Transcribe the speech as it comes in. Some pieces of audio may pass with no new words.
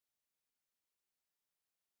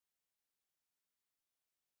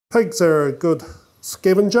Pigs are a good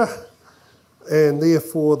scavenger, and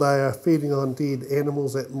therefore they are feeding on dead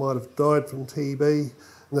animals that might have died from TB.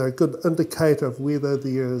 And they're a good indicator of whether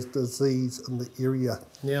there is disease in the area.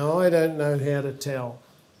 Now, I don't know how to tell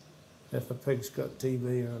if a pig's got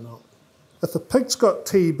TB or not. If a pig's got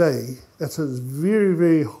TB, it is very,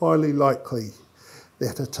 very highly likely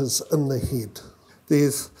that it is in the head.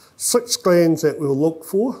 There's 6 glands that we'll look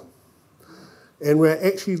for, and we're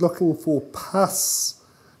actually looking for pus,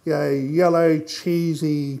 yellow,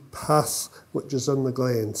 cheesy pus, which is in the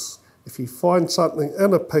glands. If you find something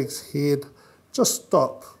in a pig's head, just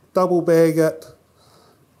stop, double bag it,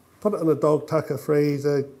 put it in a dog tucker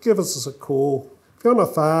freezer, give us a call. If you're on a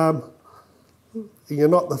farm, and you're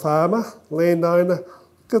not the farmer, landowner,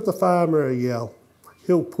 give the farmer a yell.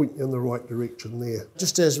 He'll point you in the right direction there.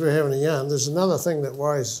 Just as we're having a yarn, there's another thing that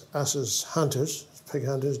worries us as hunters, pig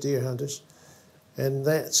hunters, deer hunters, and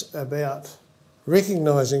that's about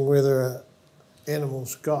recognising whether an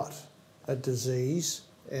animal's got a disease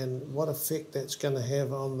and what effect that's going to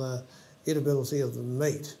have on the edibility of the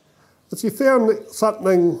meat. If you found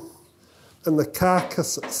something in the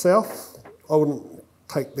carcass itself, I wouldn't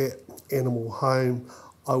take that animal home.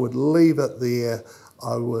 I would leave it there.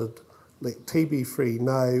 I would let TB-free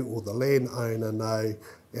know, or the landowner know,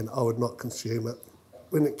 and I would not consume it.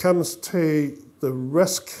 When it comes to the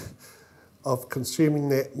risk of consuming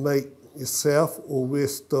that meat yourself, or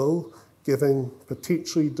worse still, giving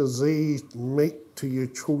potentially diseased meat to your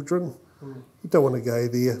children, you don't want to go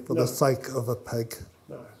there for the sake of a pig.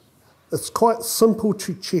 No. It's quite simple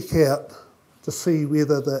to check out to see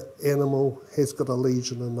whether the animal has got a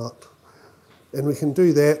lesion or not. And we can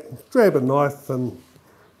do that, grab a knife, and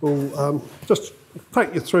we'll just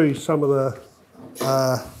take you through some of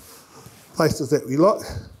the places that we look.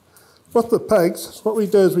 With the pigs, what we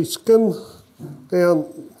do is we skin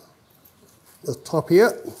down the top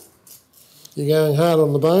here. You're going hard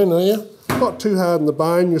on the bone, are you? Not too hard on the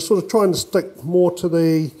bone, you're sort of trying to stick more to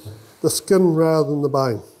the skin rather than the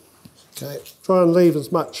bone. Okay. Try and leave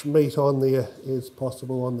as much meat on there as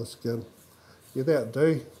possible on the skin. Yeah, that'll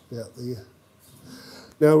do, about there.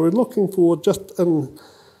 Now we're looking for just in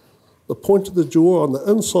the point of the jaw on the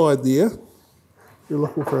inside there, you're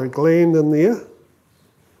looking for a gland in there,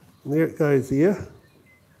 and there it goes there.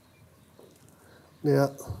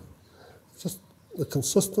 Now, just the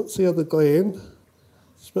consistency of the gland,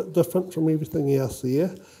 it's a bit different from everything else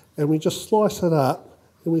there, and we just slice it up,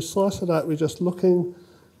 and we slice it up, we're just looking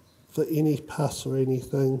for any pus or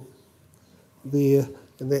anything there,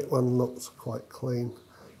 and that one looks quite clean.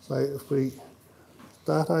 So if we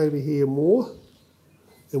start over here more,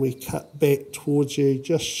 and we cut back towards you,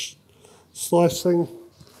 just slicing,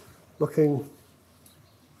 looking.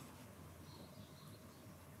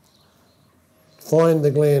 Find the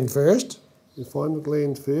gland first. You find the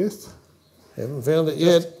gland first. Haven't found it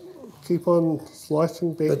yet. Keep on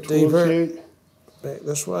slicing back Bit towards deeper. you. Back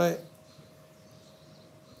this way.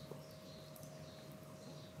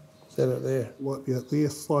 Is that it there? Might be up there,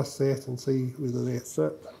 slice that and see whether that's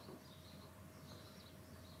it.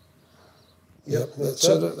 Yep, that's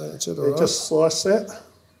it. That's it, all right. Just slice that,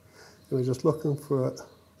 and we're just looking for it.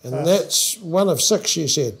 And that's 1 of 6, you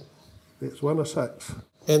said? That's 1 of 6.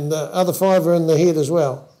 And the other 5 are in the head as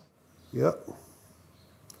well? Yep.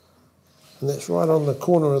 And that's right on the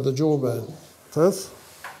corner of the jawbone? It is,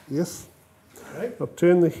 yes. Okay. I'll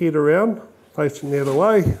turn the head around, facing the other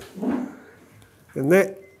way, and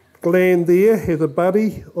that gland there has a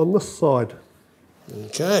buddy on this side.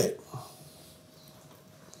 Okay.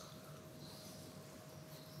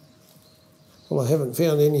 Well, I haven't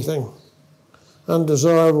found anything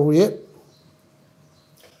undesirable yet.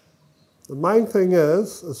 The main thing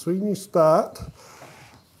is when you start,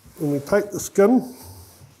 when we take the skin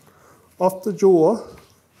off the jaw,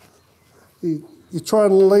 you try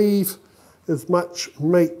and leave as much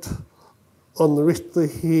meat on the rest of the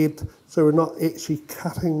head so we're not actually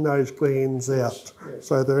cutting those glands out. Yes.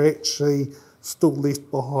 So they're actually still left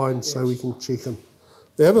behind, yes, so we can check them.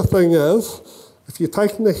 The other thing is, if you're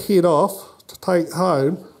taking the head off to take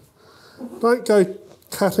home, don't go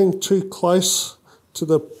cutting too close to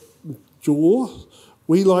the jaw.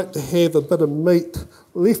 We like to have a bit of meat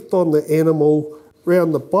left on the animal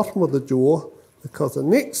around the bottom of the jaw, because the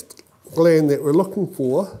next gland that we're looking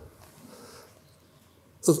for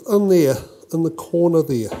is in there, in the corner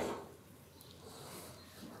there.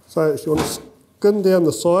 So if you want to skin down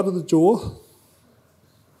the side of the jaw,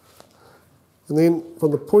 and then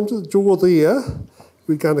from the point of the jaw there,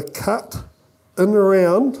 we're going to cut in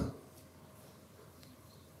around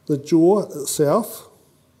the jaw itself.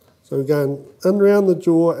 So we're going in around the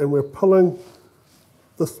jaw and we're pulling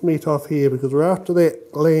this meat off here because we're after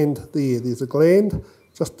that gland there. There's a gland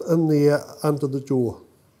just in there under the jaw.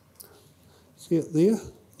 See it there?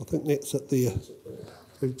 I think that's it there.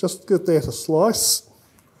 So just give that a slice.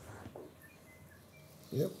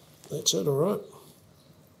 Yep, that's it, all right.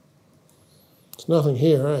 There's nothing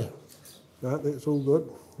here, eh? No, that's all good.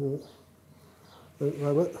 Don't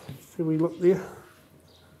rub it. See we look there?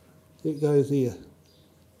 It goes there.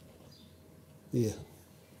 There.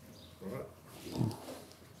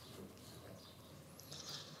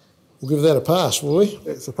 We'll give that a pass, will we?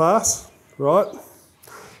 That's a pass, right.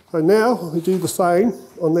 So now we do the same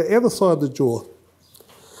on the other side of the jaw.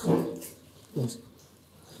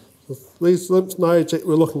 These lymph nodes that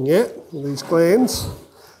we're looking at, these glands,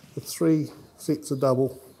 the 3 sets of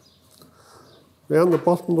double. Round the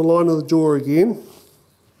bottom of the line of the jaw again.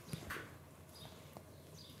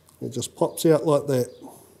 It just pops out like that.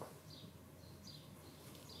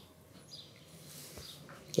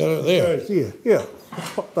 Is that it there? There, yeah,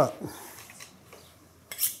 it's popped up.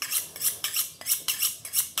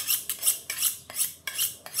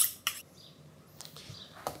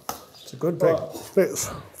 It's a good big. That's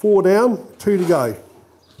 4 down, 2 to go.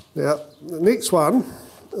 Now, the next one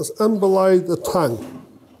is in below the tongue.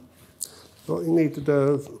 What you need to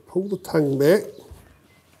do is pull the tongue back,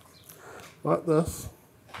 like this,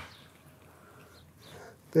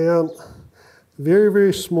 down very,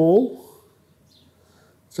 very small,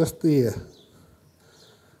 just there.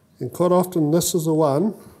 And quite often this is the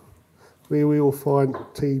one where we will find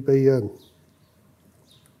TB in.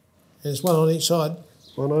 There's one on each side.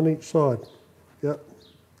 One on each side, yep.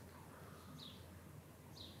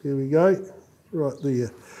 There we go, right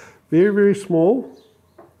there. Very, very small,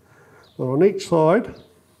 one on each side.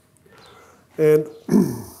 And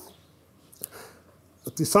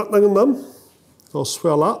if there's something in them, they'll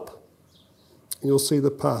swell up and you'll see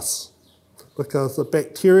the pus. Because the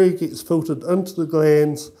bacteria gets filtered into the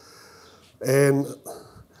glands and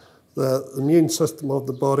the immune system of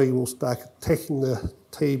the body will start attacking the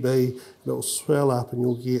TB and it will swell up and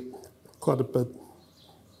you'll get quite a bit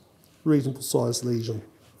reasonable sized lesion.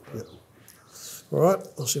 Yep. All right,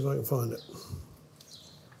 I'll see if I can find it.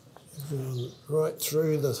 Right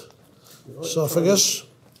through the esophagus.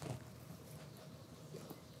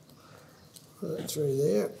 Right through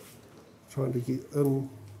there. Trying to get in,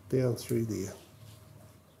 down through there.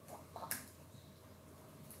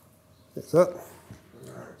 That's it.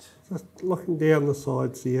 Just looking down the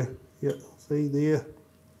sides there. Yep, see there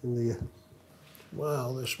and there.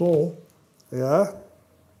 Wow, they're small. They are.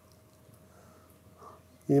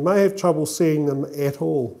 You may have trouble seeing them at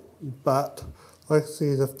all, but like I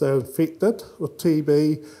said, if they're infected with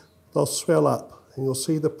TB, they'll swell up and you'll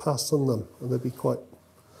see the pus in them and they'll be quite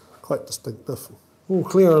distinctive. All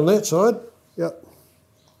clear on that side. Yep.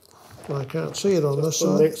 I can't see it on this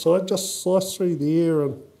On side. that side, just slice through there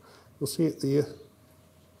and you'll see it there.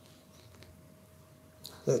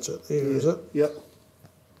 That's it there, is it? Yep.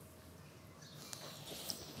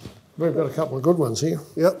 We've got a couple of good ones here.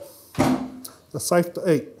 Yep. They're safe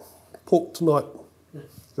to eat. Pork tonight.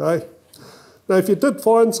 Okay. Now, if you did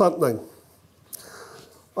find something,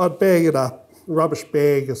 I'd bag it up, a rubbish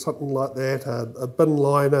bag or something like that, a bin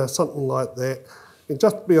liner, something like that. And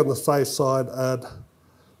just to be on the safe side, I'd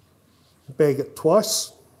bag it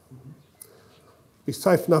twice. Be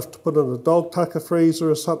safe enough to put in a dog tucker freezer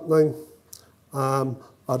or something.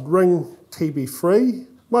 I'd ring TB free.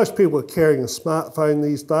 Most people are carrying a smartphone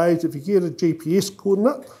these days. If you get a GPS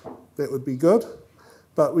coordinate, that would be good.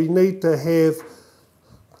 But we need to have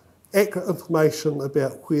accurate information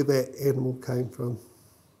about where that animal came from.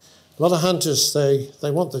 A lot of hunters, they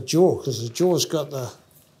want the jaw because the jaw's got the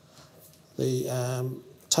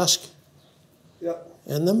tusk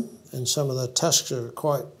in them, and some of the tusks are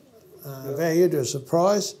quite valued as a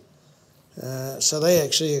prize. So they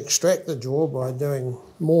actually extract the jaw by doing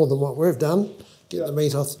more than what we've done, get the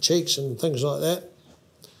meat off the cheeks and things like that,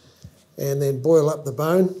 and then boil up the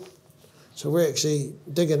bone. So we're actually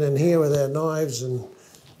digging in here with our knives and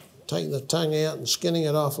taking the tongue out and skinning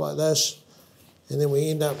it off like this, and then we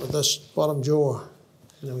end up with this bottom jaw.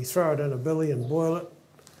 And then we throw it in a billy and boil it,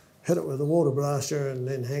 hit it with a water blaster and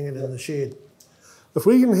then hang it in the shed. If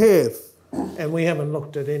we can have... And we haven't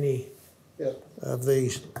looked at any of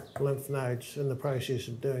these lymph nodes in the process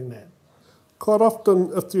of doing that. Quite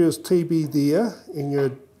often, if there's TB there and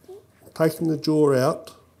you're taking the jaw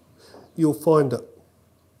out, you'll find it.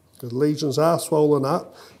 The lesions are swollen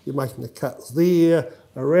up, you're making the cuts there,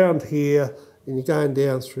 around here, and you're going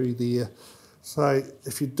down through there. So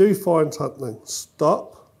if you do find something,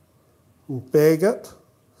 stop and bag it.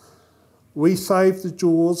 We save the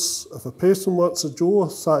jaws. If a person wants a jaw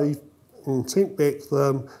saved and sent back to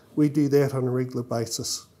them. We do that on a regular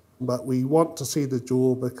basis. But we want to see the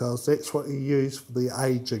jaw because that's what you use for the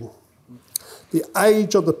ageing. The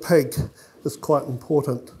age of the pig is quite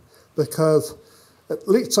important because it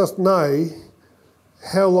lets us know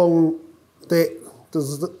how long that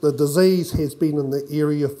the disease has been in the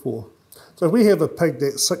area for. So if we have a pig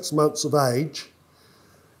that's 6 months of age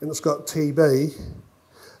and it's got TB,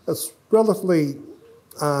 it's relatively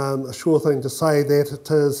a sure thing to say that it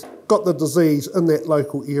has got the disease in that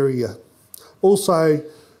local area. Also,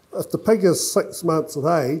 if the pig is 6 months of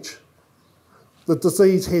age, the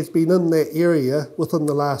disease has been in that area within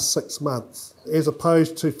the last 6 months, as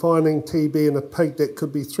opposed to finding TB in a pig that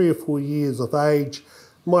could be 3 or 4 years of age,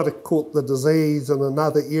 might have caught the disease in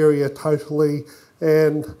another area totally,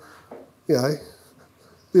 and you know,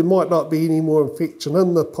 there might not be any more infection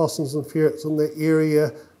in the possums and ferrets in that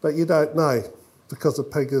area, but you don't know because the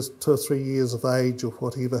pig is 2 or 3 years of age or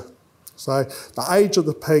whatever. So the age of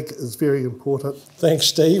the pig is very important. Thanks,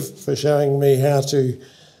 Steve, for showing me how to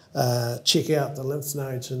check out the lymph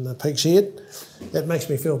nodes in the pig's head. That makes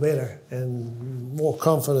me feel better and more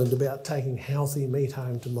confident about taking healthy meat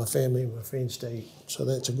home to my family and my friends to eat. So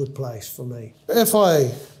that's a good place for me. If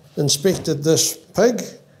I inspected this pig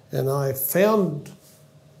and I found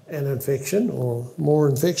an infection or more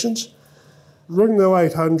infections, ring the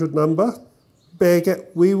 800 number, bag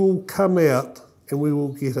it, we will come out and we will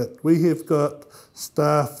get it. We have got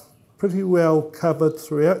staff pretty well covered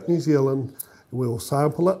throughout New Zealand. We will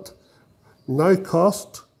sample it, no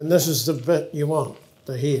cost. And this is the bit you want,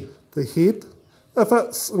 the head. The head. If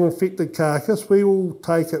it's an infected carcass, we will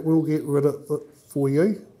take it, we'll get rid of it for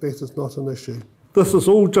you. That is not an issue. This is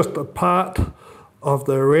all just a part of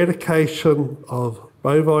the eradication of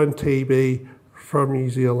bovine TB from New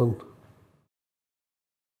Zealand.